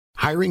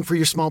Hiring for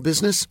your small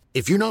business?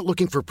 If you're not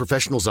looking for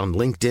professionals on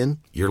LinkedIn,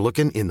 you're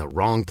looking in the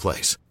wrong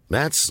place.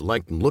 That's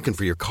like looking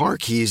for your car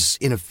keys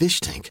in a fish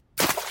tank.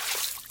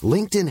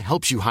 LinkedIn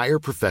helps you hire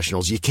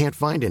professionals you can't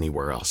find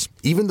anywhere else,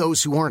 even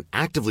those who aren't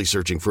actively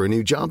searching for a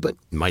new job but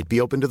might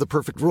be open to the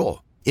perfect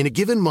role. In a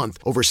given month,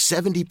 over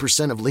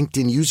 70% of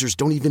LinkedIn users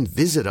don't even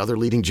visit other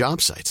leading job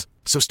sites.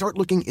 So start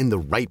looking in the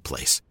right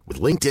place.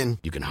 With LinkedIn,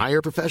 you can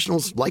hire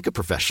professionals like a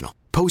professional.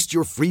 Post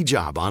your free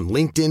job on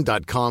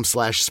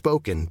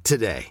linkedin.com/spoken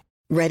today.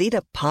 Ready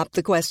to pop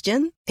the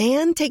question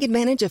and take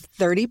advantage of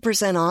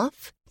 30%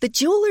 off? The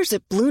jewelers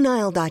at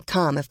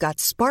BlueNile.com have got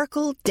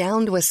sparkle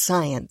down to a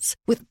science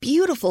with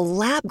beautiful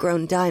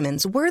lab-grown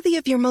diamonds worthy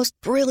of your most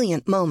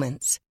brilliant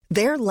moments.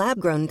 Their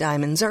lab-grown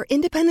diamonds are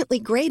independently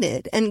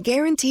graded and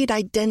guaranteed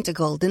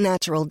identical to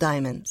natural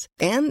diamonds.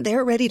 And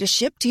they're ready to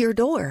ship to your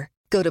door.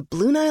 Go to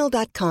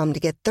BlueNile.com to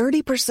get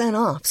 30%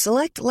 off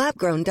select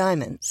lab-grown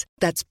diamonds.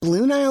 That's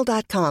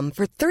BlueNile.com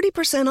for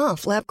 30%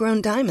 off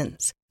lab-grown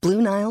diamonds.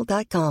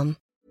 BlueNile.com.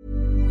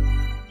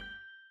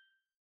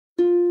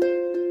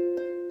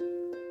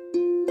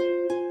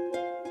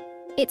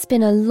 It's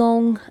been a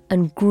long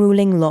and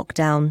grueling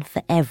lockdown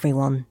for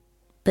everyone.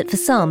 But for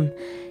some,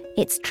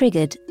 it's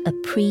triggered a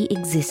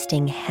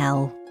pre-existing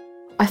hell.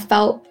 I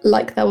felt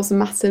like there was a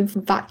massive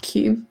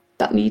vacuum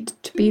that needed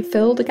to be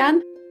filled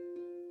again.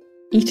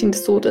 Eating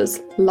disorders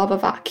love a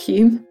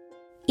vacuum.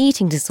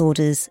 Eating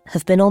disorders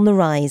have been on the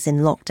rise in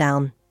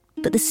lockdown,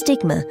 but the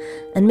stigma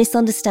and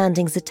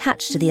misunderstandings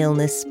attached to the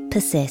illness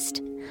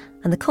persist,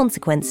 and the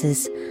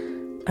consequences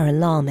are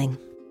alarming.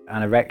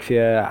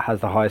 Anorexia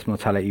has the highest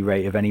mortality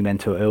rate of any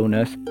mental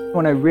illness.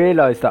 When I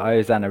realised that I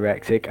was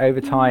anorexic,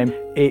 over time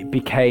it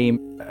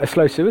became a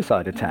slow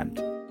suicide attempt.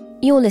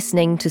 You're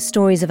listening to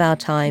Stories of Our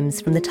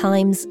Times from The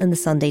Times and The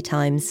Sunday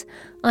Times.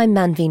 I'm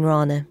Manveen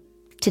Rana.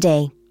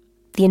 Today,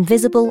 the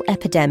invisible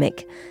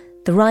epidemic,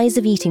 the rise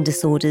of eating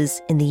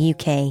disorders in the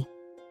UK.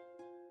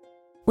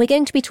 We're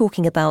going to be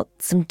talking about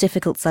some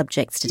difficult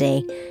subjects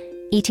today: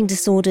 eating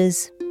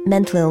disorders,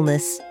 mental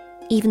illness,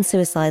 even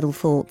suicidal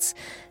thoughts.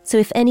 So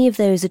if any of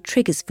those are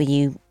triggers for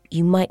you,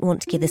 you might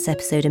want to give this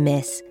episode a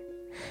miss.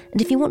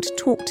 And if you want to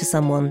talk to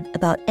someone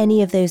about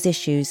any of those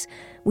issues,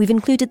 we've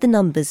included the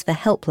numbers for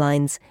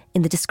helplines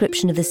in the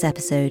description of this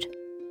episode.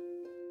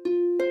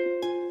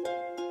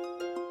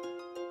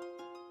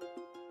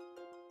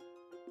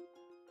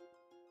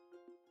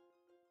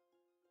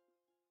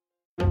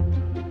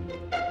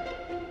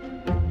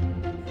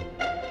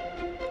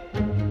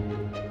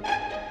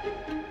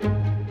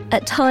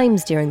 At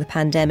times during the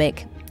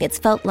pandemic, it's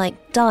felt like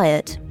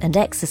diet and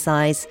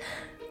exercise,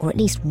 or at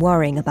least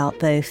worrying about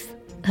both,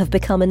 have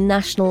become a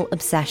national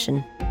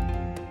obsession.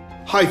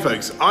 Hi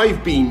folks,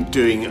 I've been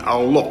doing a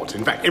lot,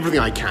 in fact everything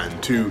I can,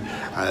 to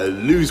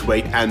lose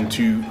weight and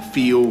to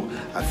feel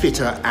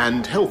fitter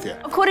and healthier.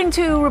 According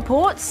to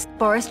reports,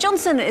 Boris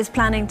Johnson is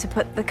planning to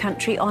put the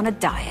country on a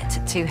diet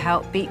to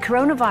help beat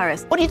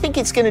coronavirus. What do you think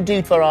it's going to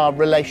do for our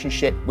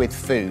relationship with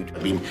food?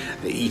 I've been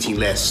eating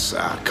less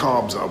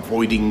carbs,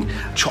 avoiding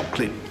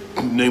chocolate,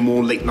 no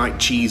more late night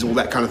cheese, all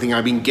that kind of thing.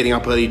 I've been getting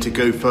up early to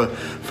go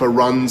for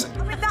runs.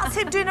 That's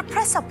him doing a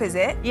press-up, is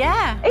it?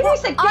 Yeah.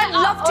 I'd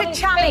love to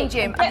challenge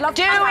him. I'd love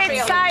to do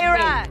it,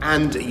 Sarah.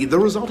 And the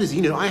result is,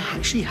 I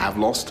actually have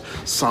lost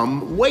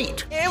some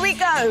weight. Here we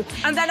go.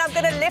 And then I'm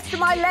going to lift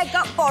my leg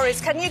up, Boris.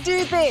 Can you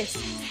do this?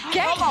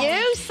 Get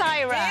you,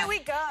 Sarah. Here we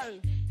go.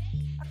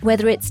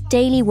 Whether it's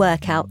daily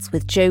workouts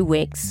with Joe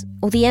Wicks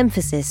or the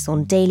emphasis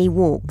on daily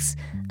walks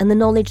and the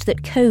knowledge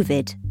that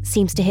COVID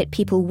seems to hit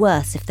people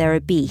worse if they're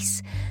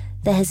obese,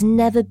 there has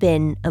never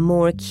been a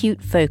more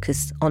acute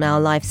focus on our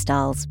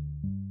lifestyles.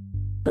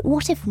 But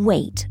what if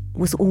weight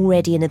was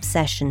already an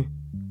obsession?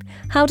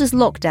 How does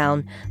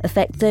lockdown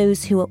affect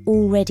those who are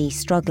already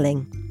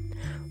struggling?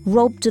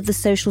 Robbed of the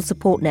social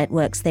support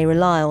networks they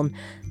rely on,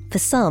 for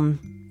some,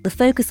 the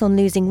focus on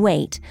losing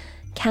weight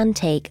can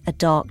take a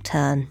dark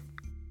turn.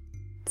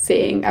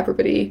 Seeing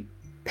everybody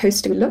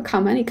posting, look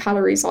how many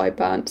calories I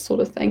burnt,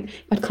 sort of thing,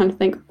 I'd kind of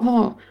think,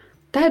 oh,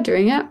 they're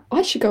doing it,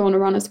 I should go on a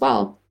run as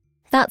well.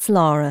 That's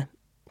Lara.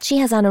 She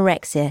has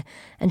anorexia,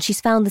 and she's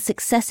found the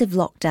successive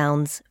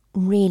lockdowns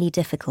really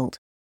difficult.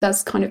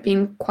 There's kind of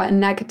been quite a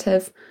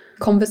negative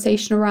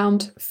conversation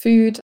around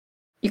food.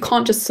 You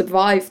can't just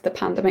survive the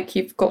pandemic,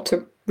 you've got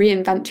to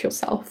reinvent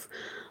yourself.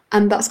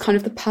 And that's kind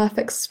of the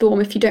perfect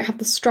storm if you don't have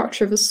the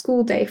structure of a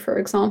school day, for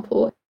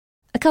example.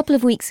 A couple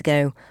of weeks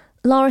ago,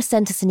 Lara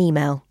sent us an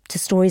email to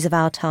Stories of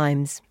Our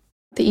Times.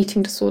 The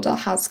eating disorder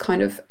has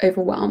kind of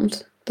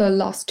overwhelmed the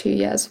last 2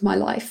 years of my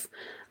life.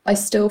 I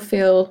still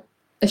feel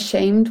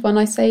ashamed when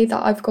I say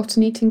that I've got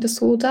an eating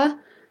disorder,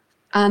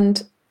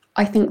 and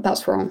I think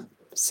that's wrong.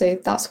 So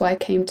that's why I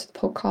came to the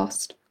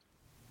podcast.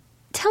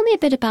 Tell me a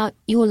bit about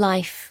your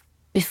life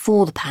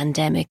before the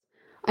pandemic.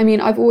 I mean,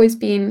 I've always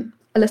been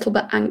a little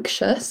bit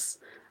anxious,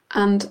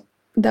 and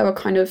there were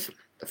kind of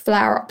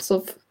flare-ups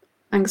of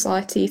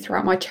anxiety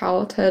throughout my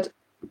childhood.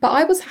 But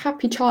I was a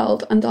happy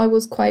child, and I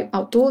was quite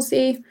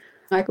outdoorsy.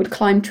 I would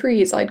climb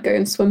trees, I'd go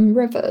and swim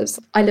rivers.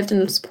 I lived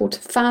in a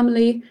supportive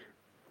family.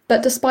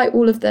 But despite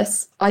all of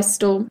this, I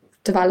still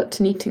developed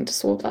an eating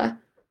disorder.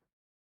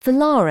 For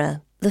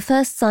Lara, the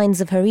first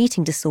signs of her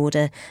eating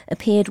disorder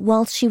appeared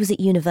whilst she was at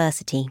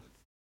university.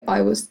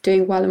 I was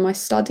doing well in my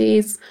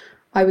studies,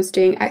 I was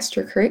doing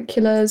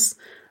extracurriculars,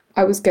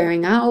 I was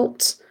going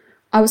out,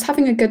 I was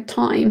having a good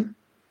time,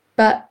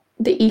 but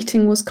the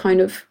eating was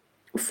kind of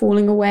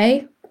falling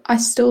away. I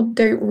still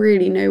don't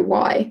really know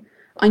why.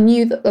 I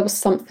knew that there was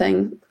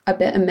something a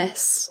bit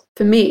amiss.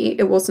 For me,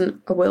 it wasn't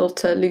a will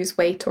to lose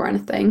weight or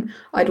anything.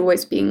 I'd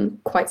always been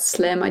quite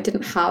slim. I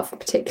didn't have a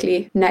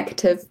particularly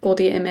negative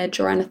body image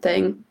or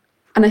anything.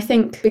 And I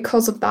think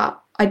because of that,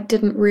 I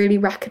didn't really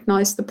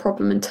recognise the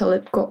problem until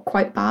it got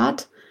quite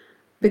bad,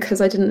 because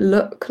I didn't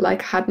look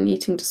like I had an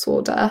eating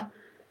disorder.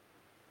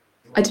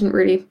 I didn't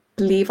really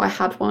believe I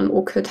had one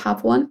or could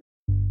have one.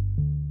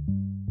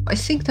 I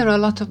think there are a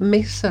lot of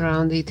myths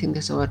around eating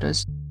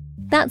disorders.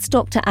 That's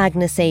Dr.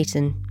 Agnes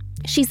Ayton.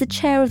 She's the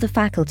chair of the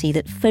faculty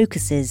that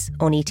focuses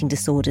on eating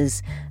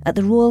disorders at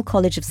the Royal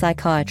College of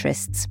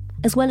Psychiatrists,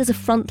 as well as a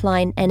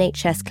frontline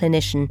NHS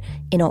clinician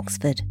in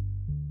Oxford.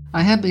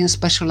 I have been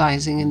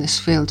specialising in this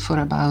field for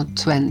about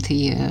 20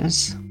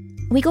 years.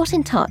 We got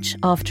in touch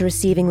after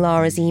receiving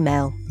Lara's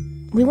email.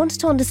 We wanted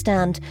to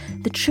understand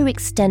the true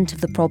extent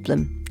of the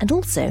problem and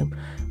also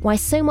why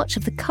so much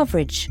of the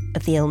coverage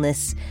of the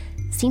illness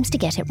seems to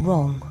get it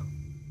wrong.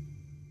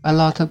 A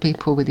lot of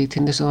people with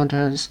eating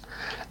disorders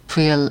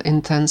feel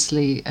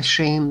intensely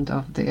ashamed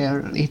of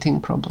their eating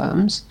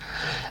problems.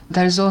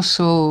 There's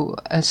also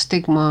a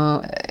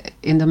stigma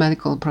in the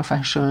medical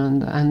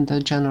profession and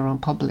the general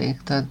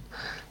public that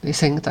they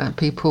think that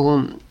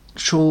people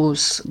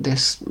choose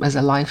this as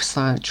a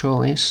lifestyle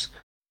choice.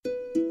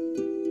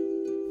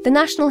 The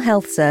National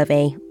Health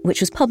Survey, which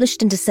was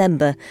published in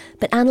December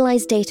but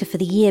analysed data for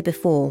the year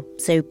before,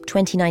 so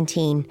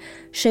 2019,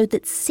 showed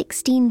that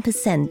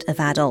 16% of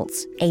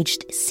adults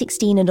aged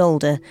 16 and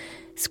older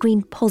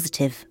screened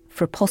positive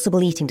for a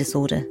possible eating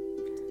disorder.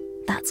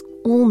 That's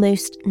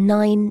almost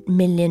 9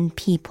 million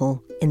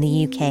people in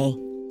the UK.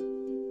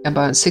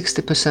 About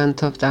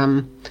 60% of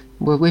them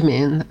were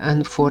women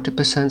and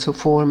 40%, so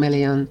 4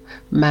 million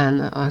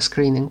men are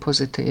screening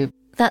positive.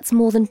 That's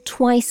more than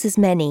twice as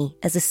many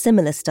as a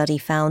similar study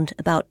found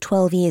about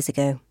 12 years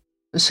ago.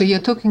 So you're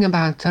talking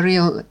about a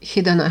real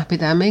hidden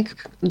epidemic.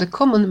 The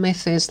common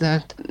myth is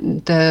that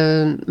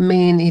the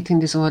main eating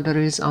disorder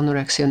is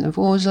anorexia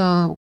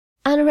nervosa.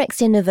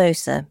 Anorexia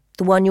nervosa,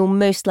 the one you're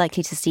most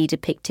likely to see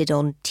depicted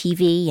on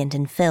TV and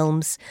in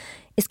films,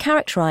 is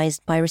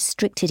characterised by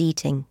restricted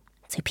eating,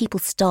 so people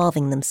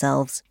starving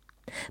themselves.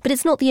 But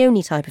it's not the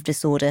only type of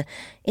disorder.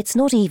 It's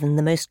not even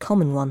the most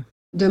common one.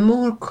 The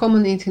more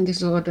common eating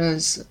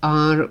disorders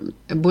are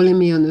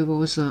bulimia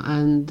nervosa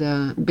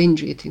and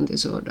binge eating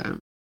disorder.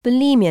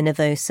 Bulimia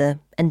nervosa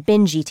and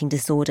binge eating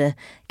disorder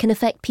can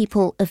affect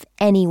people of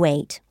any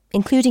weight,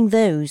 including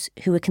those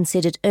who are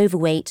considered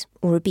overweight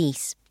or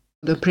obese.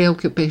 The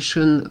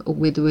preoccupation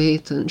with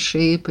weight and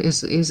shape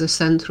is a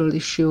central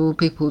issue.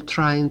 People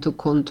trying to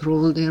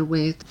control their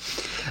weight.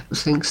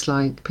 Things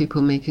like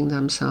people making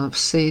themselves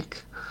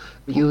sick,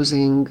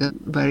 using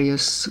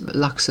various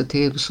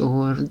laxatives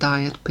or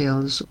diet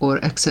pills or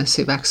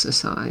excessive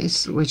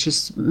exercise, which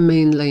is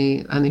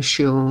mainly an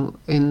issue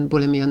in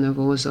bulimia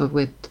nervosa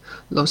with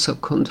loss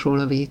of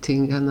control of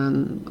eating and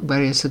then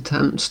various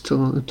attempts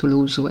to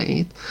lose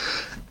weight.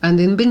 And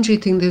in binge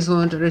eating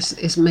disorder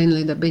is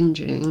mainly the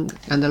binging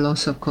and the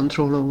loss of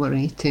control over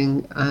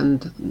eating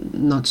and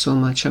not so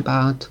much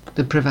about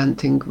the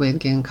preventing weight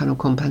gain kind of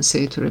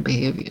compensatory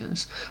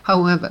behaviors.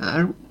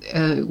 However,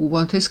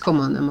 what is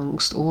common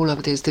amongst all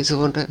of these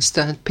disorders is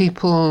that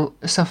people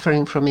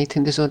suffering from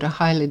eating disorder are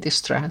highly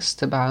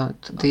distressed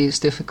about these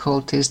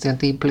difficulties. They're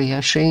deeply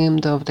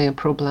ashamed of their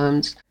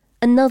problems.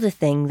 Another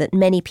thing that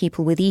many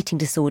people with eating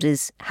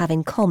disorders have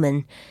in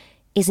common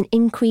is an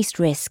increased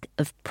risk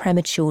of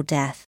premature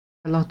death.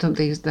 A lot of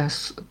these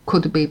deaths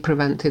could be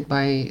prevented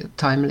by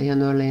timely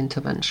and early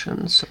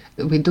interventions.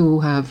 We do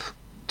have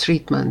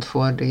treatment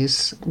for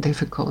these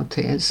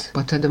difficulties,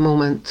 but at the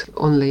moment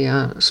only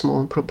a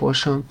small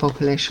proportion of the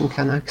population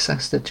can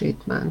access the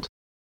treatment.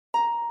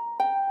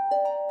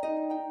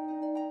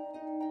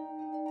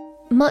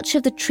 Much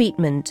of the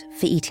treatment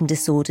for eating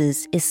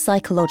disorders is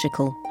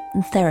psychological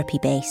and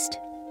therapy-based.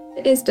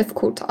 It is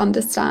difficult to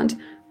understand,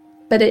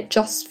 but it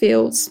just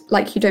feels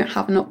like you don't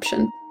have an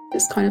option.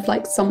 It's kind of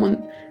like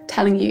someone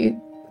telling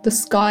you the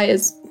sky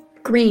is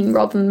green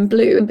rather than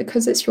blue. And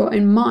because it's your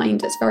own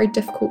mind, it's very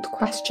difficult to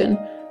question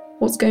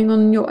what's going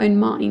on in your own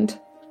mind.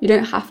 You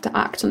don't have to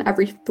act on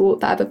every thought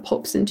that ever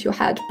pops into your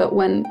head, but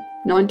when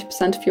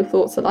 90% of your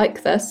thoughts are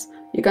like this,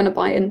 you're going to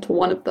buy into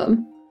one of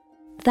them.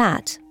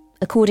 That,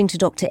 according to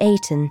Dr.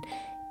 Ayton,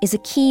 is a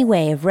key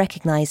way of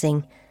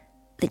recognising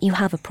that you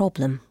have a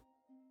problem.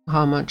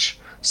 How much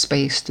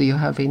space do you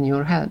have in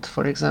your head,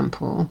 for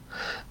example,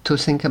 to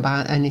think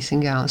about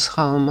anything else?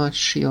 How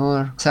much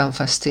your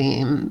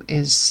self-esteem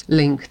is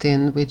linked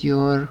in with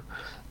your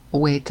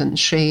weight and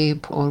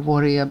shape or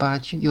worry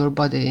about your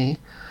body?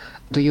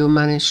 Do you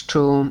manage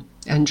to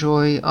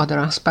enjoy other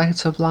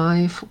aspects of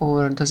life,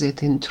 or does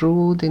it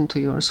intrude into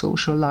your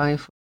social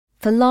life?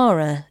 For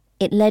Lara,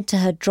 It led to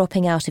her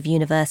dropping out of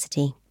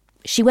university.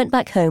 She went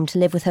back home to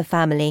live with her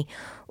family,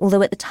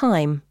 although at the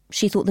time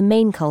she thought the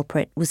main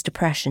culprit was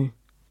depression.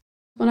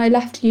 When I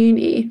left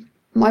uni,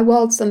 my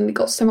world suddenly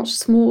got so much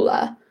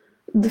smaller.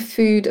 The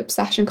food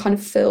obsession kind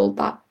of filled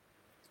that,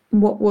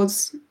 what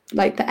was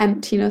like the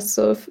emptiness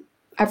of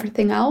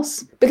everything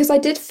else. Because I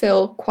did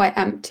feel quite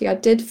empty, I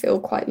did feel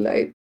quite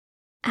low.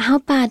 How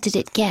bad did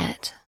it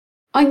get?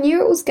 I knew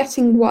it was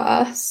getting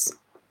worse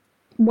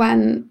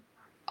when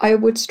I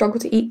would struggle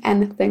to eat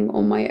anything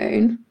on my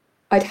own.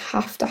 I'd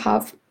have to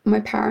have my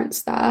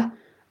parents there.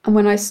 And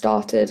when I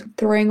started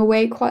throwing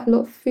away quite a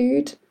lot of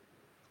food,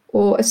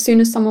 or as soon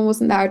as someone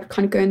wasn't there, I'd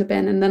kind of go in the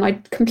bin and then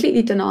I'd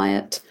completely deny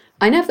it.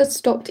 I never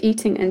stopped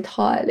eating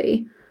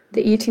entirely.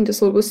 The eating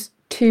disorder was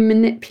too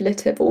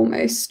manipulative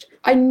almost.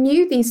 I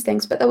knew these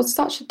things, but there was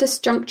such a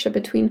disjuncture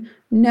between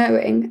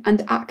knowing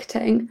and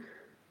acting.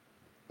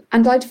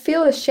 And I'd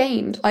feel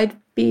ashamed. I'd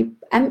be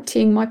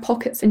emptying my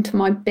pockets into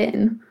my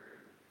bin.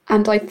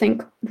 And I'd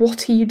think,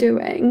 what are you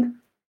doing?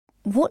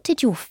 What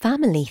did your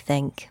family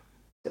think?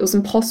 It was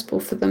impossible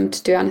for them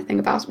to do anything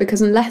about it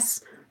because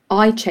unless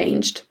I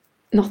changed,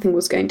 nothing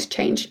was going to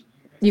change.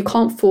 You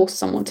can't force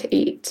someone to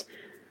eat.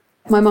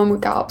 My mum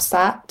would get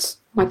upset.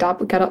 My dad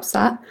would get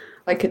upset.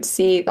 I could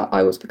see that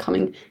I was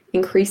becoming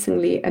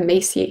increasingly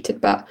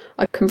emaciated, but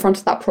I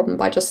confronted that problem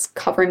by just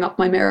covering up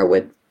my mirror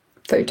with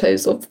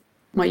photos of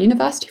my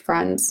university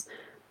friends.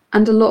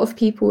 And a lot of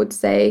people would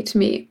say to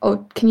me,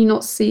 oh, can you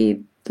not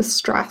see the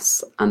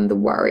stress and the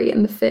worry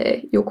and the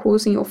fear you're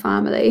causing your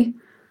family?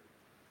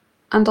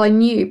 And I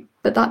knew,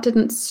 but that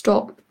didn't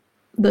stop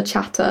the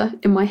chatter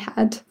in my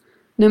head.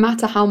 No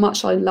matter how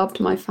much I loved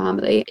my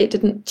family, it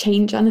didn't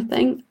change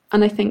anything.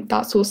 And I think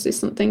that's also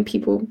something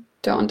people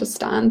don't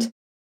understand.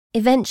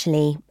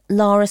 Eventually,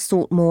 Lara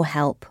sought more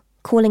help,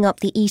 calling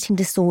up the eating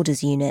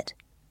disorders unit.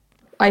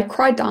 I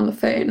cried down the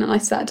phone and I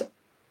said,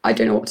 I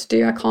don't know what to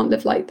do. I can't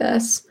live like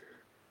this.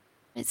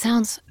 It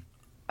sounds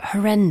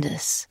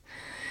horrendous.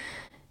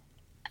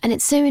 And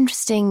it's so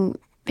interesting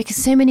because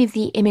so many of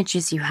the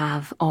images you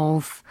have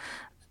of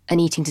an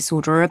eating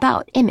disorder are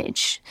about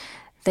image.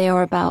 They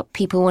are about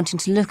people wanting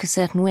to look a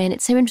certain way. And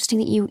it's so interesting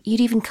that you'd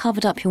even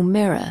covered up your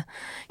mirror.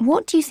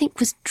 What do you think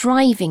was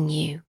driving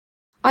you?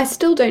 I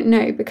still don't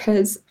know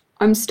because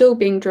I'm still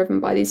being driven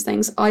by these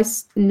things. I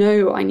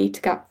know I need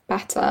to get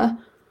better.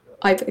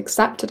 I've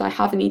accepted I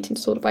have an eating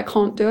disorder, but I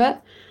can't do it.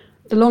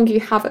 The longer you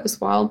have it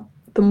as well,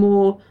 the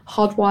more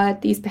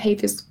hardwired these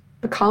behaviours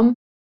become.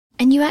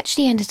 And you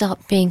actually ended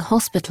up being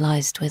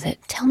hospitalised with it.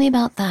 Tell me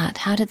about that.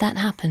 How did that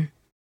happen?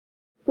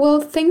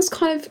 Well, things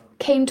kind of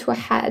came to a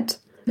head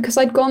because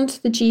I'd gone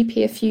to the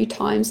GP a few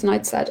times and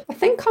I'd said, I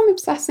think I'm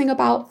obsessing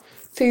about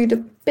food a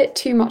bit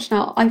too much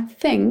now. I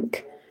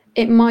think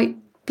it might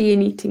be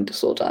an eating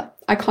disorder.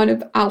 I kind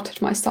of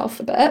outed myself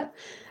a bit.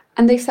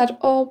 And they said,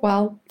 oh,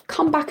 well,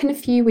 come back in a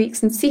few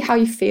weeks and see how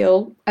you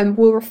feel and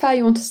we'll refer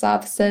you on to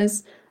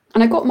services.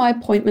 And I got my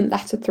appointment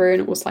letter through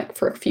and it was like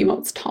for a few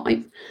months'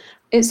 time.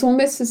 It's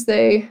almost as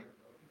though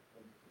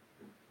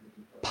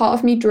part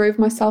of me drove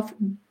myself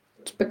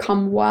to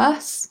become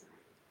worse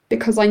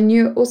because I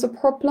knew it was a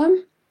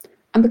problem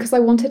and because I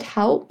wanted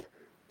help,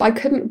 but I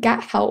couldn't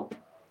get help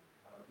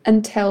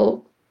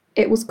until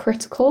it was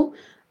critical.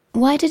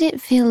 Why did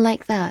it feel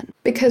like that?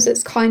 Because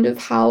it's kind of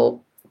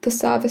how the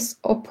service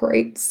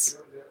operates.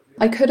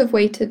 I could have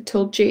waited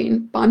till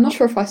June, but I'm not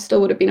sure if I still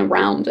would have been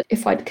around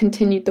if I'd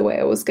continued the way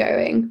I was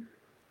going.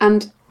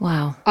 And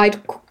wow,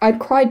 I'd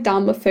cried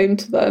down the phone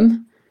to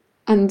them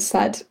and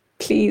said,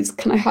 please,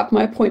 can I have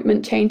my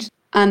appointment changed?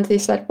 And they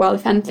said, well,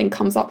 if anything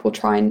comes up, we'll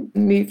try and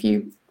move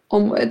you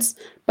onwards.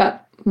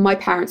 But my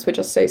parents were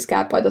just so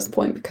scared by this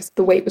point because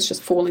the weight was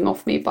just falling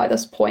off me by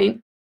this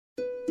point.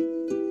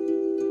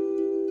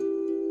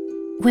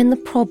 When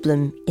the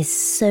problem is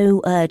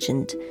so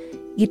urgent,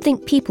 you'd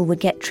think people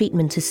would get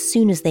treatment as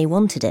soon as they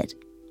wanted it.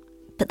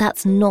 But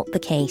that's not the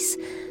case,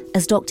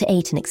 as Dr.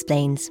 Ayton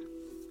explains.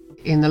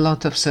 In a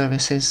lot of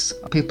services,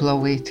 people are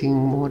waiting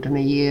more than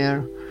a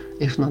year,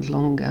 if not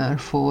longer,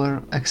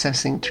 for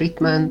accessing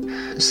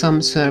treatment.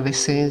 Some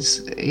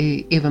services,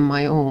 even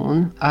my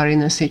own, are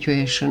in a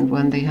situation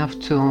when they have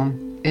to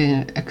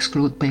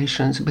exclude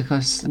patients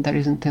because there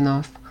isn't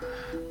enough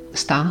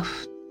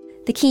staff.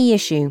 The key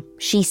issue,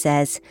 she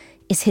says,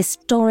 is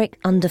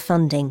historic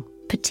underfunding,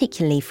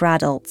 particularly for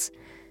adults,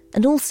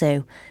 and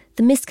also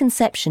the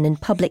misconception in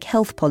public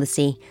health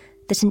policy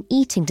that an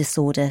eating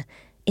disorder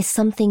is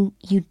something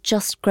you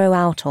just grow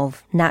out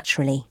of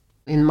naturally.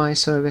 In my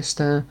service,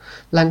 the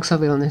length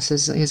of illness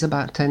is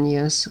about 10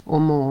 years or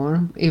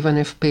more. Even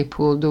if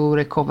people do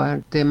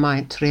recover, they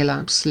might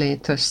relapse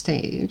later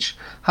stage.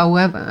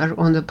 However,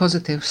 on the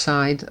positive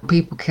side,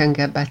 people can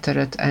get better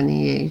at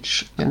any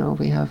age. You know,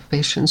 we have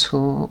patients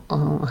who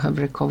have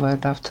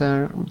recovered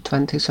after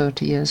 20,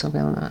 30 years of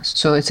illness.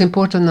 So it's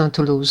important not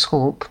to lose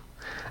hope,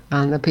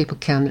 and that people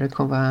can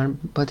recover,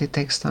 but it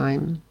takes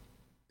time.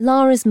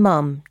 Lara's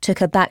mum took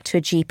her back to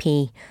a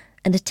GP,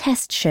 and a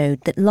test showed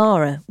that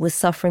Lara was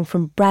suffering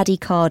from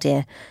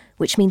bradycardia,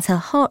 which means her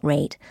heart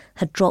rate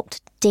had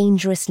dropped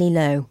dangerously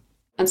low.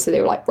 And so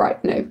they were like,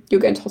 right, no, you're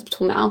going to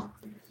hospital now.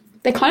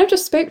 They kind of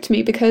just spoke to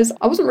me because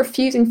I wasn't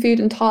refusing food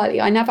entirely.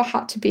 I never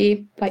had to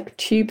be like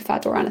tube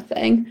fed or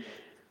anything.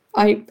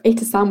 I ate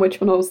a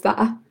sandwich when I was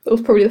there. It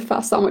was probably the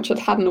first sandwich I'd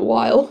had in a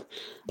while,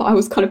 but I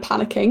was kind of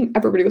panicking.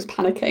 Everybody was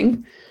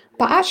panicking.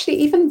 But actually,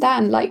 even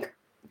then, like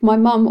my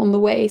mum on the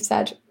way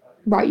said,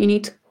 right, you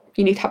need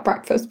to have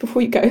breakfast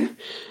before you go.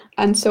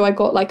 And so I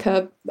got like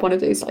one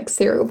of those like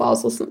cereal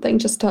bars or something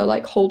just to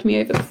like hold me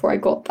over before I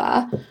got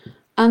there.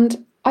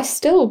 And I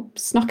still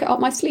snuck it up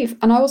my sleeve,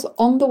 and I was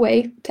on the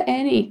way to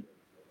A&E.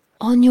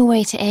 On your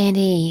way to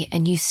A&E,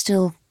 and you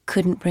still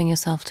couldn't bring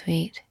yourself to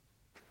eat?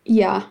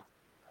 Yeah.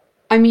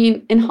 I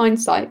mean, in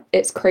hindsight,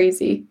 it's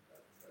crazy.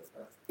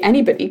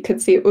 Anybody could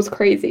see it was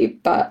crazy,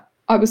 but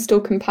I was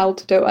still compelled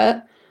to do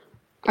it.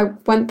 I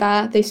went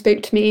there, they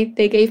spoke to me,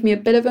 they gave me a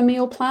bit of a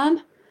meal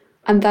plan,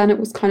 and then it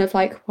was kind of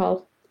like,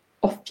 well,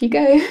 off you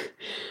go.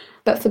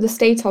 But for the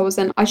state I was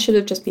in, I should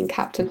have just been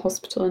kept in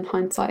hospital in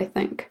hindsight, I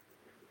think.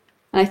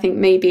 And I think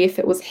maybe if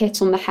it was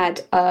hit on the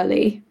head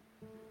early,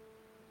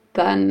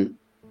 then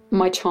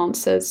my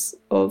chances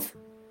of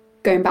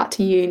going back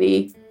to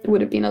uni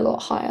would have been a lot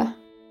higher.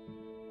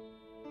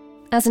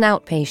 As an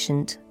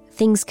outpatient,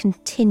 things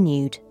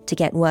continued to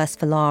get worse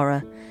for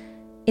Lara.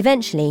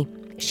 Eventually,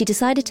 she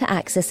decided to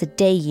access a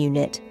day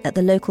unit at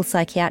the local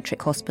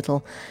psychiatric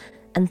hospital,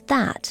 and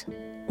that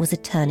was a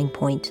turning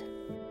point.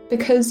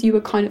 Because you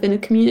were kind of in a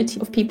community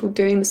of people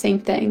doing the same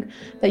thing,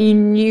 that you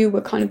knew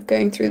were kind of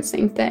going through the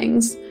same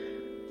things,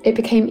 it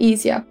became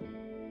easier.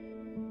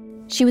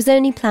 She was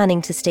only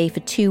planning to stay for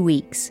 2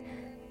 weeks,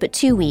 but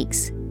 2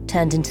 weeks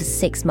turned into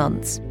 6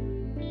 months.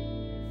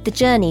 The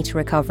journey to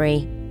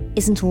recovery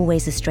isn't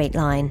always a straight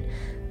line,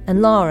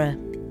 and Lara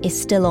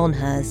is still on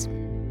hers.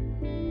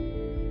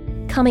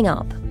 Coming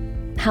up,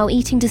 how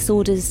eating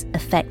disorders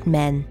affect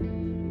men.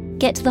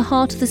 Get to the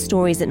heart of the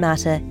stories that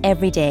matter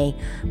every day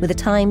with The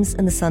Times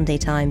and The Sunday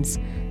Times.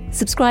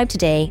 Subscribe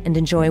today and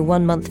enjoy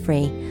 1 month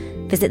free.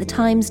 Visit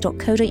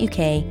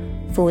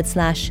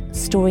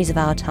thetimes.co.uk/stories of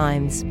our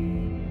times.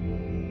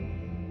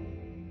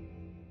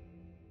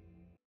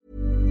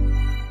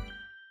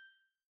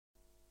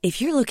 If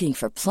you're looking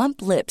for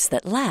plump lips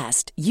that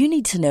last, you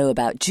need to know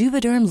about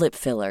Juvederm lip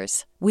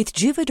fillers. With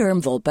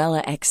Juvederm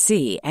Volbella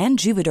XC and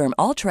Juvederm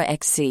Ultra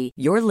XC,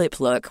 your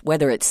lip look,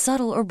 whether it's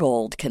subtle or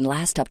bold, can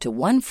last up to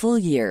 1 full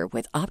year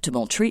with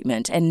optimal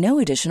treatment and no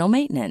additional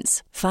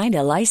maintenance. Find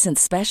a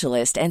licensed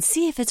specialist and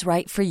see if it's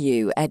right for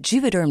you at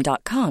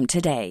Juvederm.com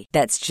today.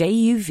 That's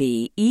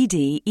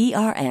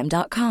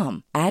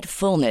JUVEDERM.com. Add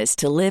fullness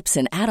to lips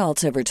in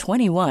adults over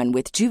 21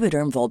 with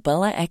Juvederm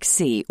Volbella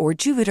XC or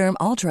Juvederm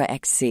Ultra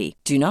XC.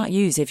 Do not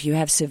use if you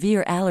have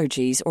severe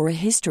allergies or a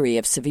history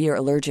of severe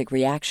allergic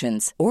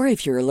reactions, or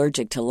if you're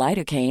allergic to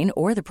lidocaine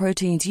or the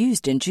proteins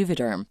used in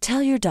Juvederm.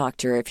 Tell your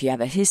doctor if you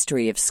have a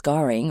history of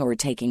scarring or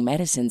taking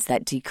medicines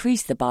that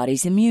decrease the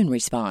body's immune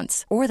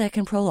response or that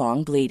can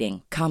prolong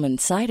bleeding. Common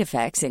side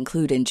effects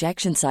include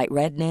injection site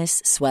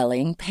redness,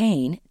 swelling,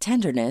 pain,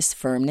 tenderness,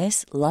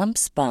 firmness,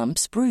 lumps,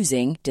 bumps,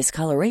 bruising,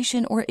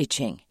 discoloration, or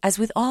itching. As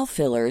with all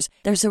fillers,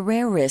 there's a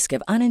rare risk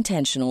of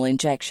unintentional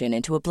injection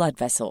into a blood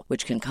vessel,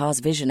 which can cause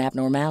vision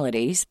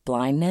abnormalities,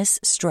 blindness,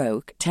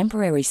 stroke,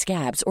 temporary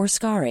scabs, or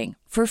scarring.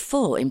 For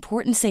full,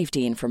 important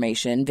safety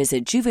information,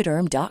 visit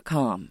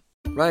Juvederm.com.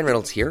 Ryan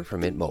Reynolds here from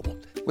Mint Mobile.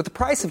 With the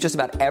price of just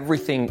about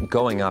everything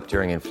going up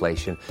during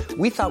inflation,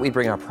 we thought we'd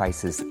bring our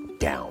prices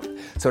down.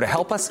 So to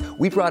help us,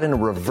 we brought in a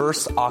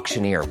reverse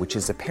auctioneer, which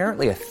is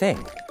apparently a thing.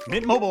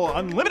 Mint Mobile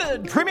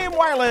Unlimited Premium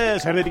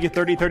Wireless. How to get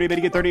 30, 30, bit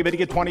to get 30, bit to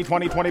get 20,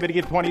 20, 20, bit to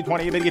get 20,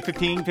 20, bit to get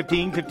 15,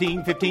 15,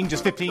 15, 15,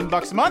 just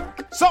 $15 a month?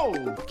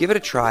 Sold! Give it a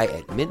try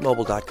at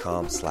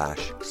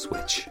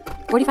mintmobile.com/switch.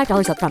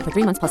 $45 up front for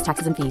 3 months plus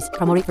taxes and fees.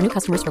 Promo rate for new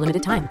customers for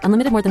limited time.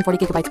 Unlimited more than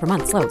 40 gigabytes per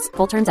month. Slows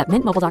full terms at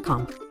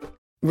mintmobile.com.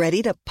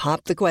 Ready to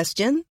pop the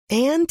question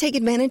and take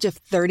advantage of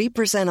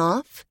 30%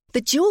 off?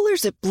 The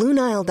jewelers at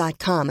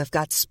BlueNile.com have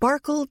got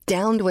sparkle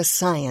down to a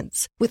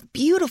science with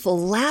beautiful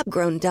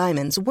lab-grown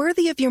diamonds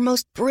worthy of your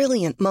most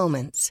brilliant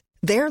moments.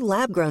 Their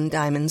lab-grown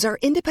diamonds are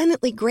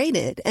independently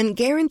graded and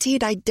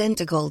guaranteed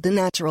identical to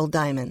natural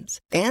diamonds.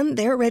 And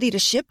they're ready to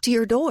ship to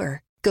your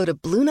door. Go to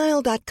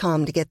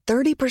BlueNile.com to get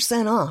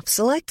 30% off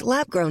select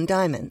lab-grown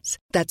diamonds.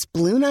 That's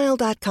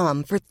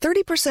BlueNile.com for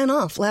 30%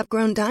 off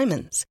lab-grown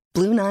diamonds.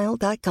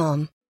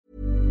 BlueNile.com.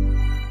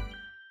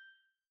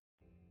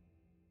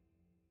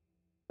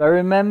 I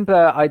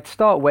remember I'd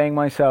start weighing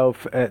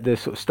myself at the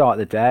sort of start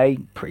of the day,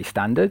 pretty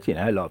standard,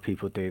 a lot of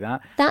people do that.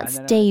 That's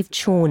Dave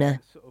Chawner.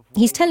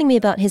 He's telling me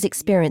about his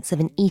experience of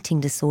an eating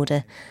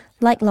disorder.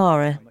 Like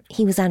Lara,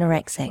 he was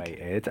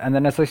anorexic. And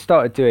then as I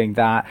started doing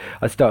that,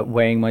 I started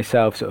weighing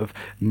myself sort of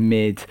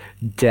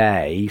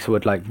midday. So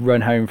I'd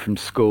run home from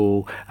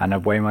school and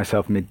I'd weigh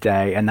myself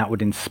midday, and that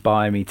would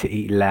inspire me to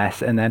eat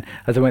less. And then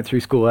as I went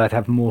through school, I'd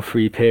have more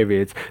free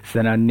periods. So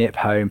then I'd nip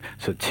home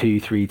sort of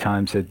 2-3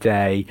 times a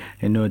day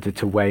in order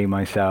to weigh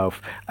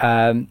myself.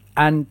 And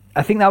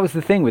I think that was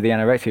the thing with the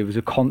anorexia. It was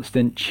a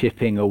constant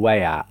chipping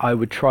away at. I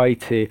would try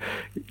to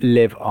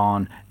live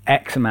on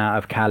X amount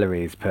of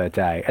calories per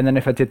day. And then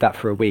if I did that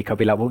for a week, I'd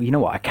be like, well, you know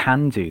what, I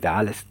can do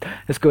that.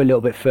 Let's go a little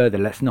bit further.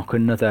 Let's knock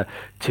another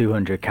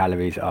 200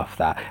 calories off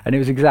that. And it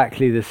was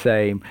exactly the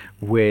same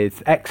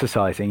with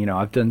exercising. You know,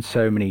 I've done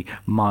so many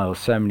miles,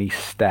 so many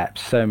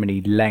steps, so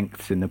many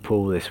lengths in the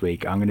pool this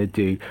week. I'm going to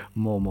do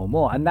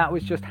more. And that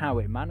was just how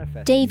it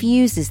manifested. Dave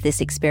uses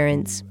this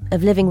experience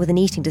of living with an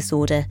eating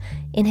disorder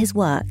in his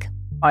work.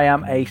 I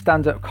am a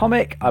stand-up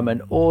comic, I'm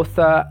an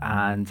author,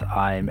 and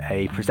I'm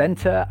a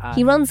presenter.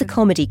 He runs a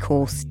comedy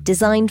course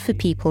designed for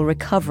people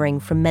recovering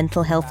from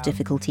mental health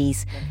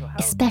difficulties,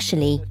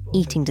 especially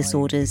eating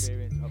disorders.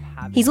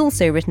 He's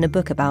also written a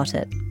book about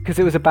it. Because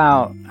it was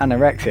about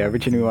anorexia, I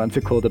originally wanted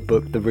to call the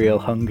book The Real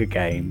Hunger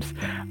Games,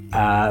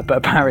 but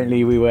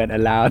apparently we weren't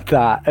allowed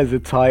that as a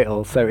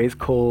title, so it's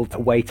called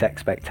Weight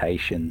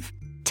Expectations.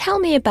 Tell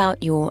me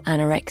about your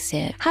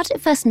anorexia. How did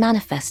it first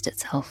manifest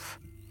itself?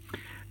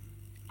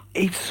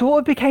 It sort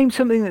of became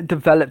something that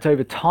developed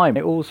over time.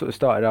 It all sort of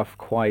started off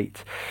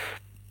quite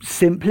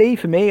simply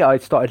for me. I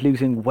started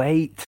losing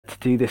weight to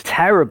do this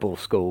terrible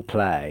school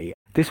play.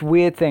 This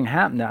weird thing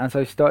happened as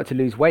I started to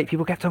lose weight.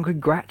 People kept on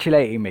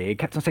congratulating me. It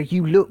kept on saying,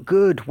 you look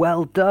good,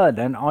 well done.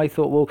 And I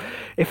thought, well,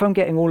 if I'm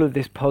getting all of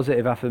this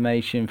positive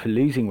affirmation for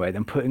losing weight,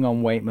 then putting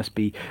on weight must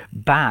be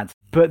bad.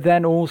 But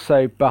then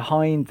also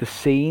behind the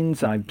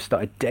scenes, I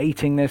started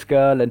dating this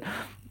girl, and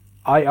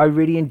I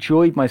really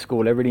enjoyed my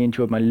school. I really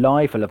enjoyed my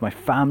life. I loved my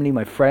family,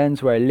 my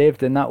friends, where I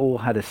lived, and that all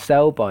had a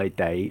sell-by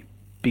date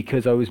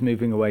because I was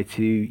moving away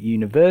to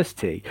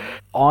university.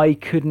 I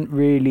couldn't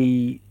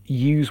really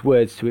use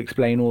words to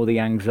explain all the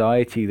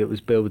anxiety that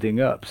was building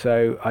up.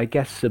 So I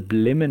guess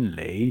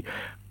subliminally,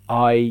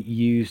 I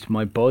used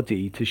my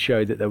body to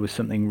show that there was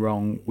something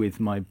wrong with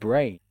my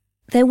brain.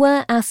 There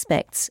were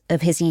aspects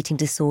of his eating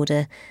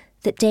disorder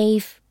that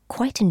Dave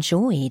quite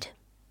enjoyed,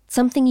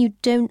 something you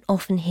don't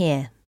often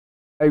hear.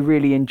 I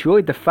really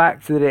enjoyed the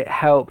fact that it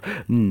helped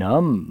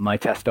numb my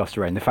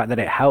testosterone, the fact that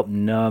it helped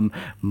numb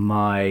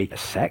my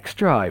sex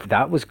drive.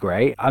 That was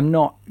great. I'm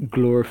not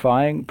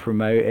glorifying,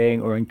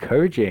 promoting, or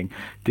encouraging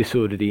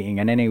disordered eating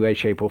in any way,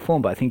 shape, or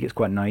form, but I think it's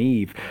quite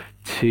naive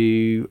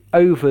to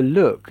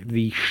overlook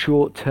the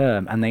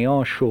short-term, and they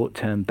are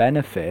short-term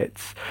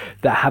benefits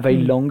that have a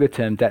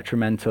longer-term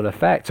detrimental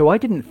effect. So I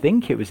didn't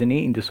think it was an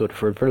eating disorder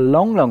for a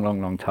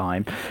long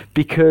time,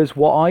 because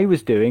what I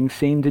was doing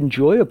seemed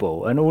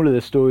enjoyable, and all of the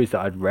stories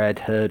that I'd read,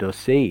 heard, or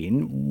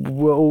seen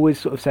were always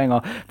sort of saying,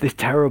 oh, this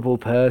terrible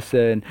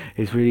person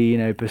is really, you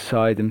know,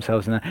 beside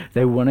themselves, and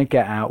they want to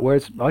get out,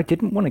 whereas I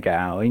didn't want to get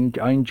out.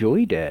 I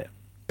enjoyed it.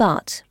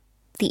 But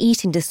the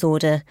eating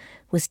disorder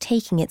was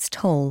taking its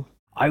toll.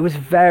 I was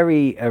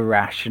very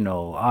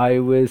irrational. I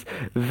was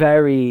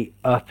very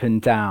up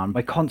and down.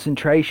 My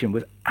concentration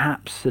was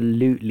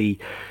absolutely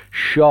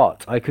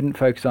shot. I couldn't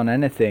focus on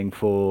anything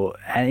for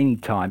any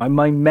time.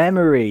 My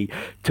memory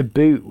to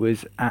boot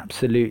was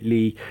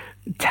absolutely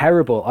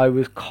terrible. I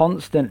was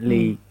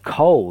constantly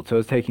cold. So I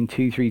was taking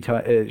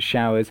 2-3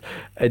 showers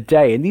a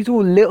day. And these are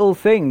all little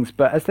things,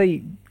 but as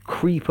they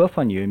creep up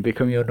on you and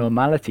become your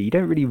normality, you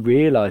don't really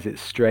realise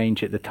it's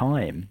strange at the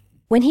time.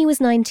 When he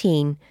was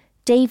 19,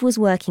 Dave was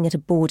working at a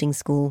boarding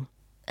school,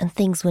 and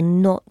things were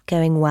not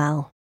going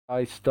well.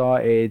 I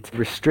started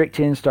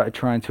restricting, started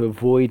trying to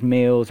avoid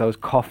meals. I was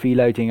coffee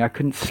loading. I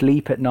couldn't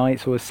sleep at night,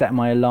 so I was setting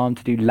my alarm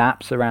to do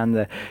laps around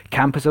the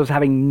campus. I was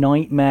having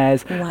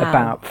nightmares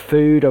about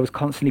food. I was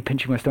constantly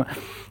pinching my stomach.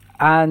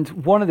 And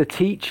one of the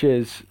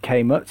teachers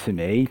came up to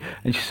me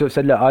and she sort of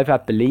said, look, I've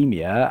had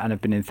bulimia and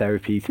I've been in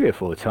therapy 3 or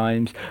 4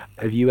 times.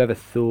 Have you ever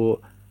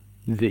thought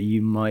that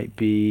you might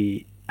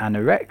be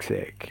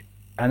anorexic?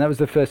 And that was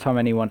the first time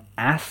anyone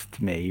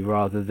asked me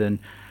rather than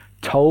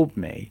told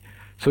me.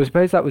 So I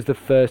suppose that was the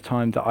first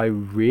time that I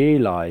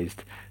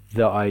realised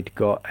that I'd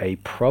got a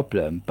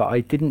problem, but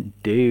I didn't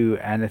do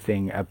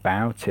anything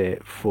about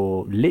it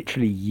for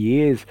literally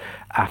years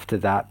after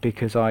that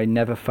because I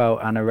never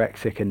felt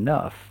anorexic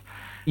enough.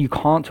 You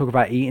can't talk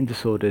about eating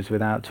disorders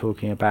without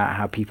talking about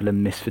how people are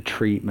missed for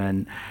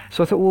treatment.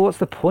 So I thought, well, what's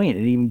the point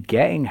in even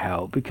getting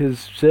help?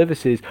 Because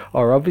services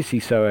are obviously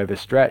so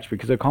overstretched,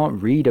 because I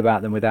can't read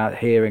about them without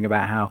hearing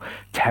about how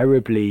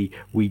terribly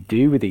we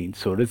do with eating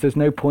disorders. There's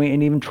no point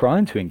in even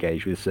trying to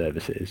engage with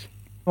services.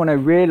 When I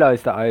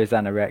realised that I was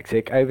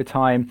anorexic, over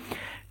time,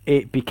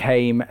 it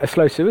became a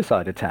slow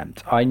suicide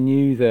attempt. I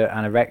knew that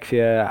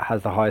anorexia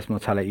has the highest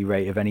mortality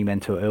rate of any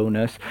mental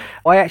illness.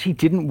 I actually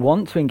didn't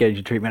want to engage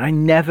in treatment. I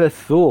never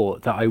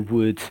thought that I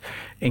would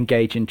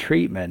engage in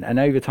treatment. And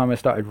over time, I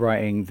started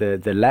writing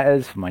the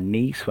letters for my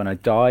niece when I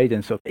died,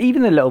 and sort of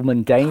even the little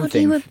mundane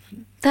things.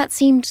 That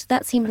seemed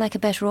like a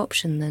better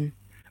option then.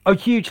 Oh,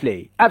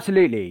 hugely.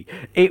 Absolutely.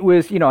 It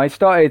was, I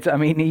started,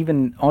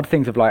 even odd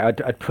things of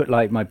like, I'd put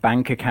like my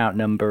bank account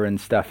number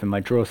and stuff in my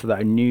drawer so that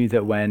I knew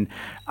that when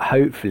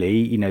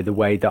hopefully, the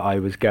way that I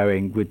was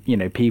going would,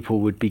 people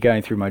would be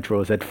going through my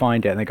drawers, they'd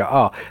find it and they go,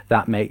 oh,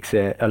 that makes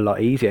it a lot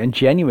easier. And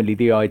genuinely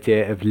the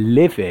idea of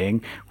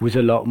living was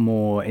a lot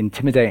more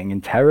intimidating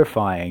and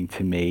terrifying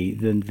to me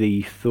than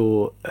the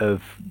thought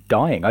of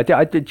dying. I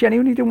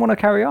genuinely didn't want to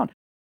carry on.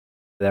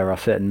 There are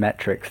certain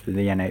metrics that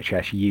the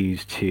NHS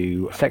use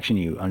to section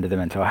you under the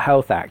Mental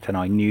Health Act, and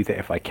I knew that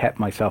if I kept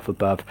myself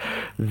above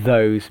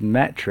those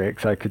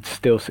metrics, I could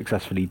still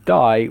successfully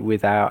die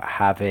without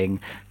having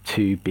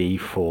to be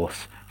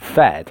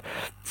force-fed.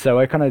 So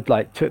I kind of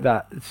like took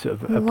that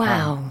sort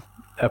of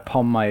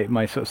upon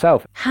my sort of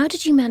self. How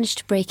did you manage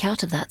to break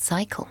out of that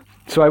cycle?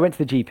 So I went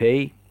to the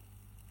GP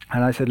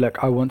and I said,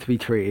 look, I want to be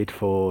treated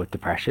for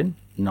depression,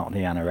 not the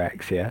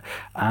anorexia.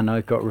 And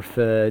I got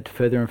referred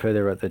further and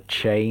further up the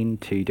chain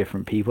to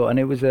different people. And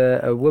it was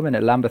a woman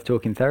at Lambeth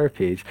Talking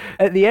Therapies.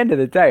 At the end of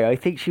the day, I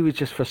think she was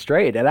just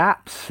frustrated, and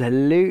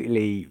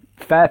absolutely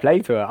fair play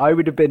to her. I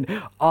would have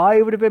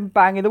been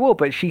banging the wall.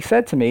 But she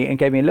said to me and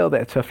gave me a little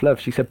bit of tough love.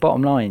 She said,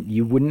 bottom line,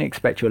 you wouldn't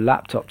expect your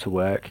laptop to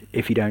work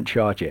if you don't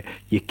charge it.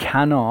 You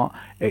cannot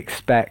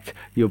expect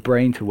your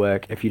brain to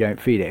work if you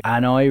don't feed it.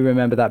 And I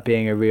remember that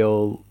being a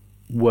real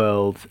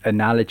world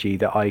analogy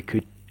that I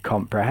could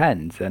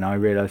comprehend, and I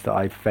realized that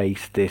I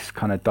faced this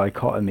kind of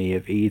dichotomy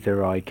of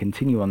either I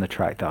continue on the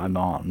track that I'm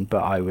on,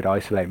 but I would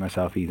isolate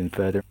myself even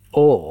further,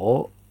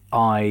 or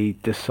I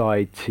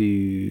decide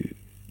to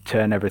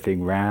turn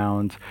everything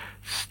round,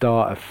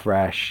 start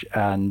afresh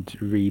and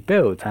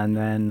rebuild. And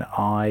then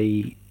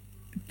I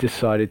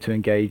decided to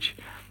engage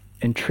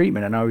in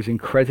treatment, and I was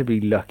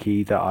incredibly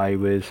lucky that I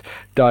was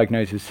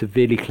diagnosed as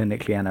severely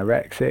clinically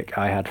anorexic.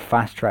 I had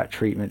fast-track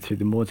treatment through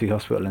the Maudsley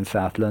Hospital in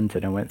South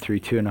London. I went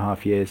through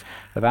 2.5 years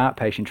of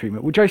outpatient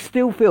treatment, which I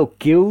still feel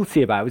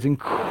guilty about. It was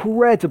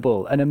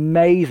incredible and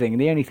amazing, and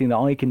the only thing that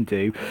I can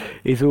do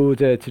is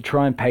order to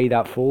try and pay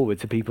that forward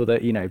to people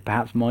that, you know,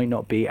 perhaps might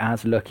not be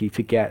as lucky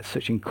to get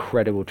such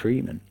incredible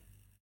treatment.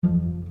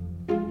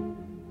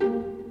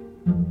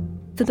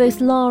 For both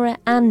Lara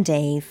and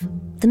Dave,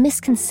 the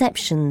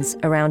misconceptions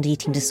around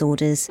eating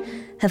disorders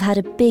have had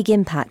a big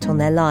impact on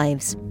their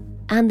lives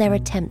and their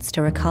attempts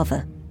to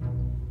recover.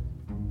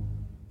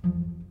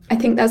 I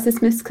think there's this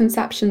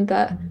misconception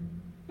that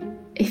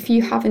if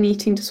you have an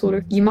eating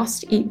disorder, you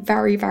must eat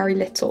very, very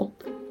little.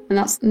 And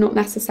that's not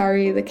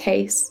necessarily the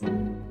case.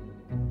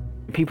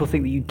 People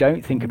think that you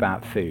don't think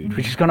about food,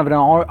 which is kind of an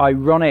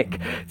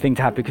ironic thing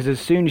to have, because as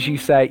soon as you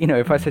say, you know,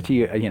 if I said to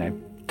you, you know,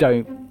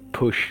 don't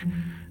push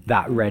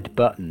that red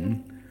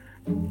button,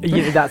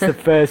 that's the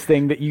first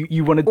thing that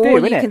you want to do, isn't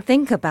it? All you can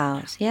think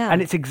about, yeah.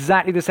 And it's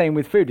exactly the same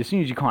with food. As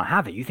soon as you can't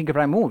have it, you think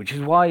about it more, which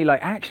is why,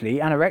 like, actually,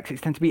 anorexics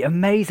tend to be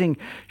amazing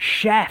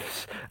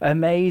chefs,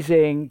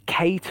 amazing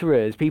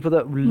caterers, people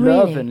that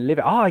love and live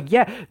it. Oh,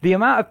 yeah. The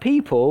amount of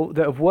people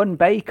that have won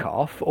Bake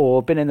Off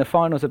or been in the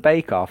finals of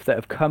Bake Off that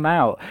have come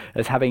out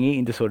as having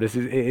eating disorders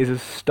is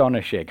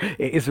astonishing.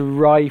 It is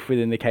rife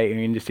within the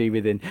catering industry,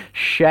 within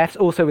chefs,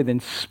 also within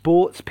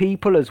sports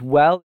people as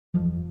well.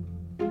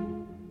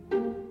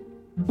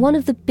 One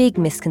of the big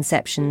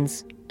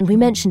misconceptions, and we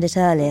mentioned it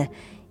earlier,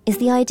 is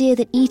the idea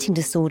that eating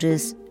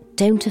disorders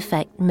don't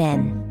affect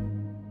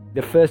men.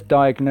 The first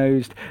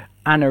diagnosed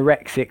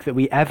anorexic that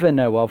we ever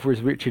know of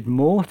was Richard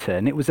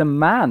Morton. It was a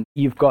man.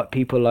 You've got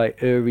people like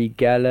Uri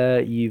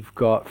Geller, you've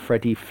got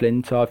Freddie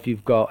Flintoff,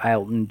 you've got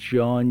Elton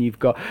John, you've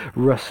got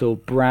Russell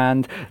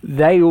Brand.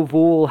 They have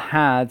all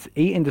had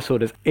eating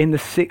disorders in the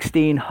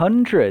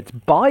 1600s.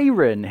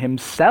 Byron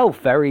himself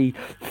very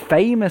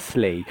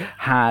famously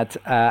had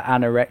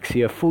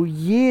anorexia for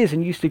years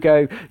and used to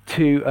go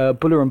to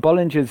Buller and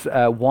Bollinger's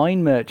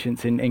wine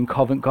merchants in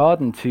Covent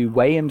Garden to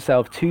weigh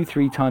himself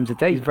 2-3 times a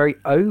day. He's very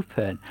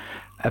open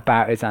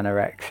about his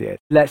anorexia.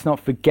 Let's not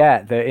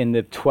forget that in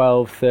the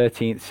 12th,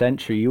 13th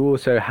century, you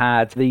also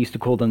had, they used to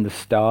call them the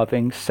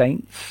starving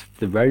saints.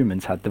 The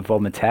Romans had the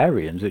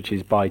vomitarians, which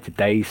is by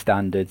today's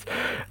standards,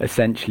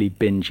 essentially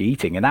binge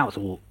eating. And that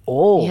was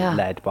all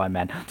led by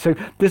men. So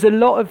there's a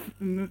lot of,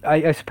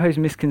 I suppose,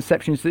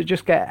 misconceptions that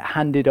just get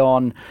handed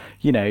on,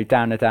 you know,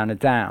 down and down and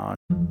down.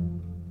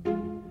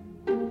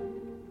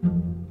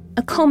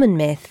 A common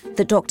myth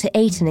that Dr.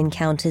 Ayton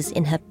encounters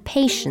in her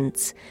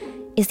patients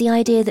is the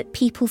idea that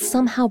people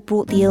somehow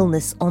brought the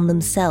illness on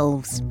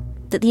themselves,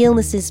 that the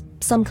illness is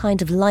some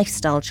kind of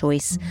lifestyle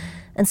choice,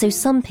 and so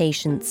some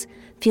patients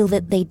feel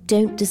that they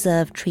don't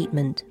deserve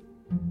treatment.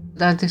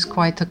 That is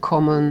quite a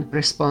common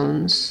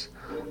response,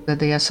 that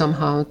they are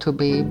somehow to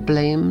be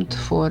blamed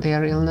for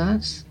their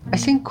illness. I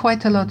think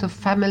quite a lot of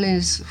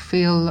families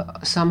feel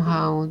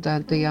somehow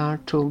that they are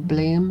to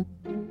blame.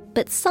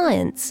 But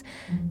science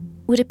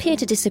would appear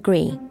to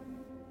disagree.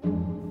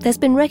 There's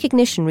been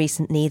recognition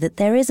recently that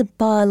there is a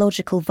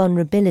biological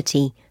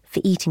vulnerability for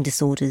eating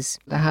disorders.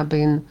 There have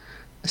been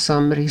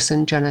some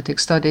recent genetic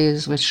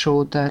studies which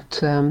showed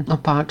that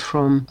apart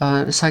from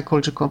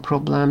psychological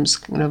problems,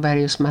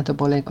 various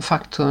metabolic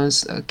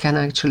factors can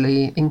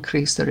actually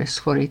increase the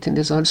risk for eating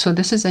disorders. So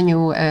this is a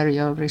new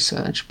area of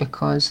research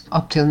because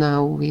up till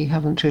now we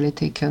haven't really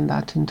taken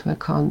that into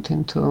account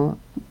into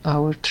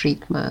our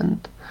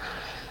treatment.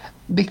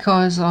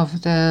 Because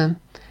of the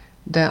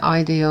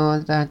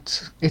idea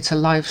that it's a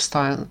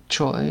lifestyle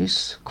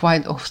choice,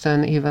 quite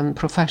often even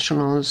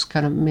professionals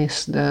kind of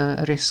miss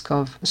the risk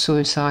of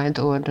suicide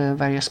or the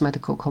various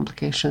medical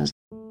complications.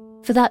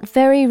 For that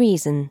very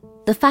reason,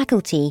 The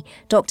faculty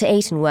Dr.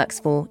 Ayton works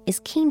for is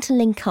keen to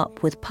link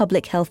up with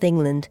Public Health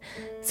England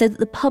so that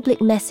the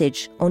public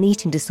message on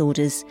eating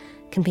disorders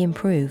can be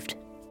improved.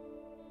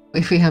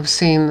 If we have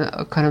seen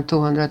a kind of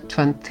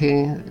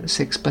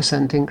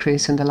 226%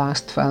 increase in the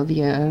last 12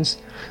 years,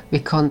 we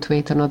can't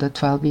wait another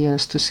 12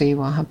 years to see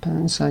what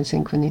happens. I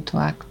think we need to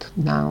act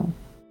now.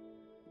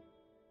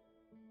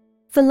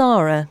 For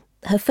Lara,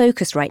 her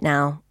focus right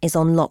now is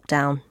on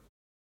lockdown.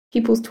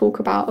 People talk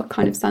about a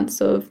kind of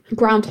sense of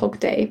Groundhog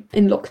Day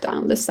in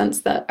lockdown, this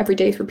sense that every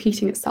day is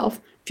repeating itself.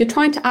 If you're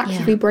trying to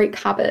actively break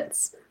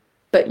habits,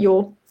 but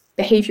your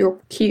behavioural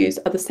cues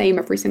are the same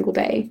every single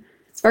day,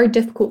 it's very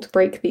difficult to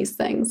break these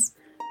things.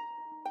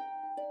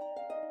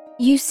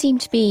 You seem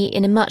to be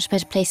in a much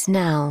better place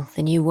now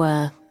than you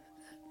were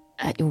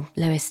at your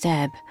lowest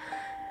ebb.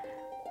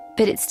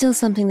 But it's still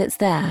something that's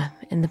there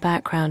in the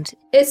background.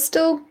 It's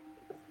still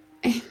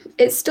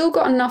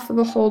got enough of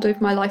a hold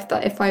over my life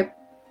that if I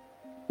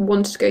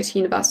wanted to go to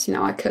university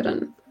now, I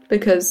couldn't,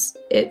 because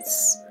it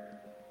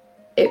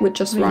would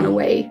just run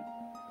away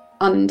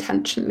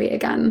unintentionally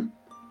again.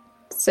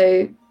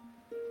 So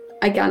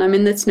again, I'm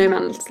in this no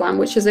man's land,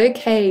 which is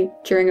okay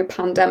during a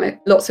pandemic.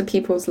 Lots of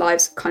people's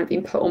lives have kind of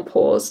been put on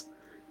pause.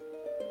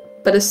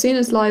 But as soon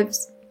as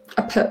lives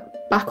are put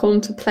back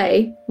on to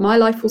play, my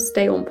life will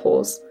stay on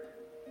pause.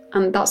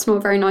 And that's not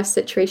a very nice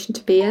situation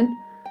to be in.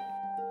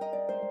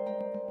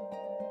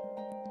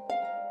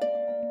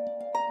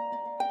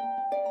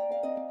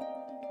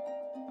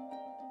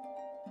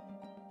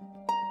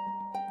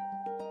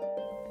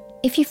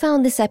 If you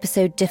found this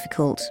episode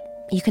difficult,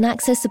 you can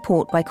access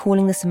support by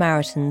calling the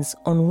Samaritans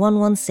on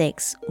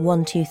 116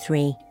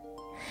 123.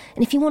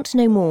 And if you want to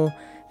know more,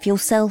 for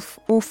yourself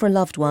or for a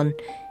loved one,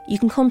 you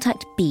can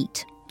contact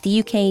BEAT, the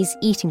UK's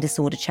eating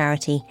disorder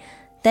charity.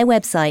 Their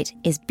website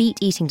is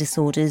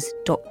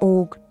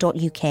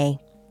beateatingdisorders.org.uk.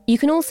 You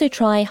can also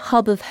try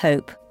Hub of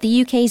Hope,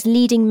 the UK's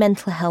leading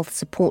mental health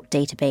support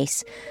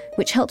database,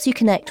 which helps you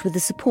connect with the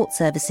support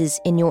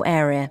services in your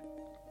area.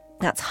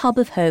 That's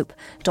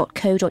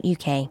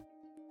hubofhope.co.uk.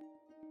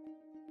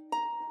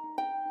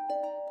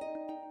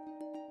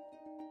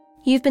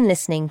 You've been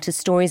listening to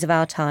Stories of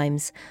Our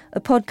Times, a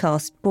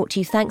podcast brought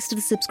to you thanks to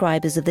the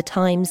subscribers of The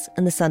Times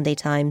and The Sunday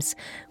Times,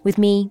 with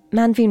me,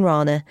 Manveen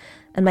Rana,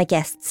 and my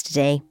guests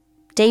today,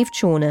 Dave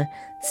Chawner,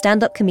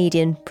 stand-up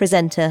comedian,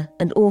 presenter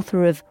and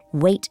author of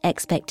Weight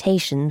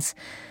Expectations.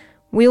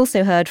 We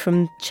also heard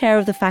from Chair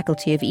of the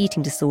Faculty of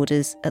Eating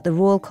Disorders at the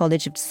Royal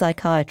College of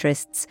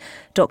Psychiatrists,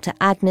 Dr.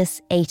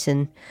 Agnes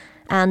Ayton,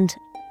 and,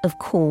 of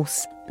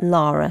course,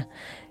 Lara,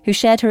 who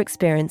shared her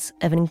experience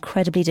of an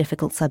incredibly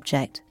difficult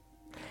subject.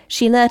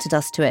 She alerted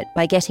us to it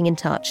by getting in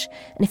touch,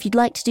 and if you'd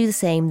like to do the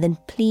same, then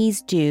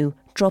please do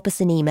drop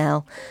us an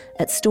email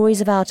at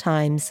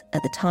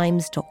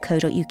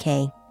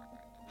storiesofourtimes@thetimes.co.uk.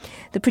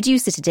 The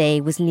producer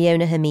today was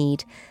Leona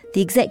Hamid,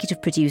 the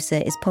executive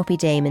producer is Poppy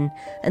Damon,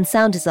 and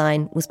sound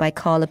design was by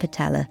Carla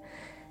Patella.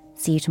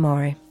 See you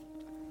tomorrow.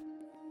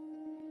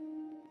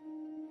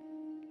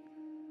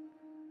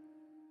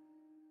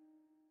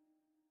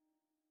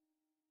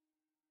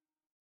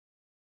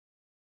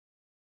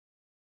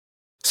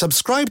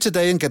 Subscribe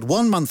today and get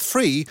 1 month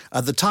free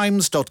at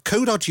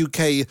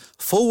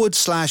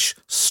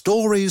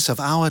thetimes.co.uk/stories of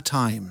our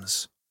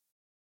times.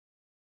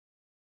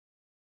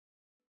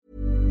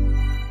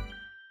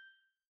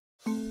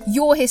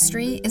 Your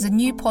History is a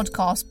new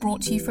podcast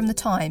brought to you from The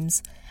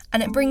Times,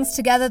 and it brings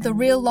together the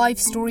real-life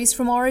stories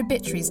from our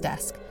obituaries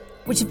desk,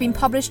 which have been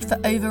published for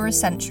over a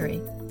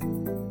century.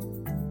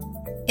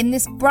 In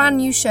this brand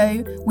new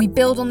show, we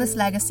build on this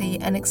legacy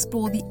and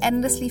explore the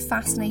endlessly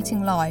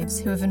fascinating lives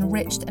who have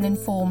enriched and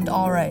informed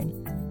our own.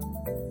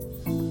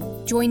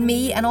 Join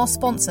me and our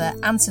sponsor,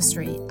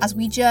 Ancestry, as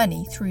we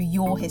journey through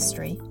your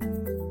history.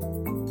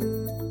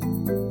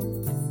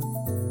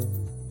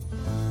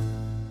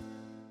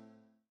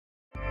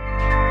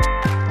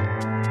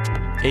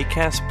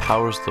 Acast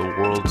powers the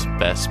world's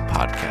best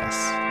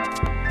podcasts.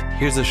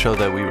 Here's a show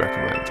that we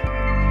recommend.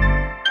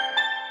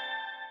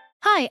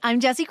 Hi, I'm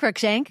Jessie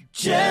Cruikshank.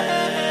 Jessie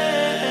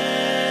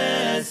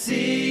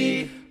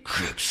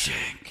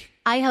Cruikshank.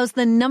 I host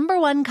the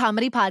 #1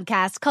 comedy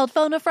podcast called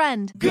Phone a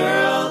Friend.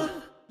 Girl,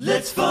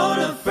 let's phone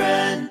a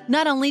friend.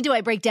 Not only do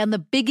I break down the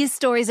biggest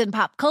stories in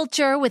pop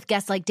culture with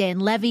guests like Dan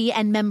Levy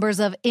and members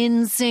of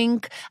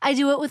NSYNC, I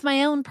do it with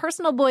my own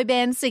personal boy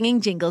band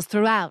singing jingles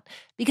throughout.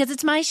 Because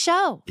it's my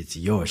show. It's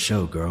your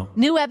show, girl.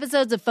 New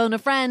episodes of Phone a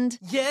Friend.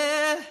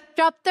 Yeah.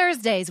 Drop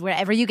Thursdays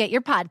wherever you get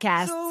your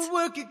podcasts. So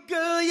work it,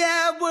 girl,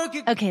 yeah, work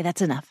it. Okay,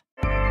 that's enough.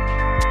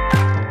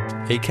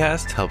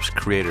 Acast helps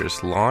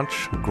creators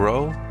launch,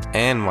 grow,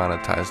 and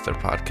monetize their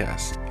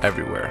podcasts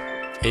everywhere.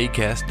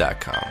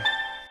 Acast.com.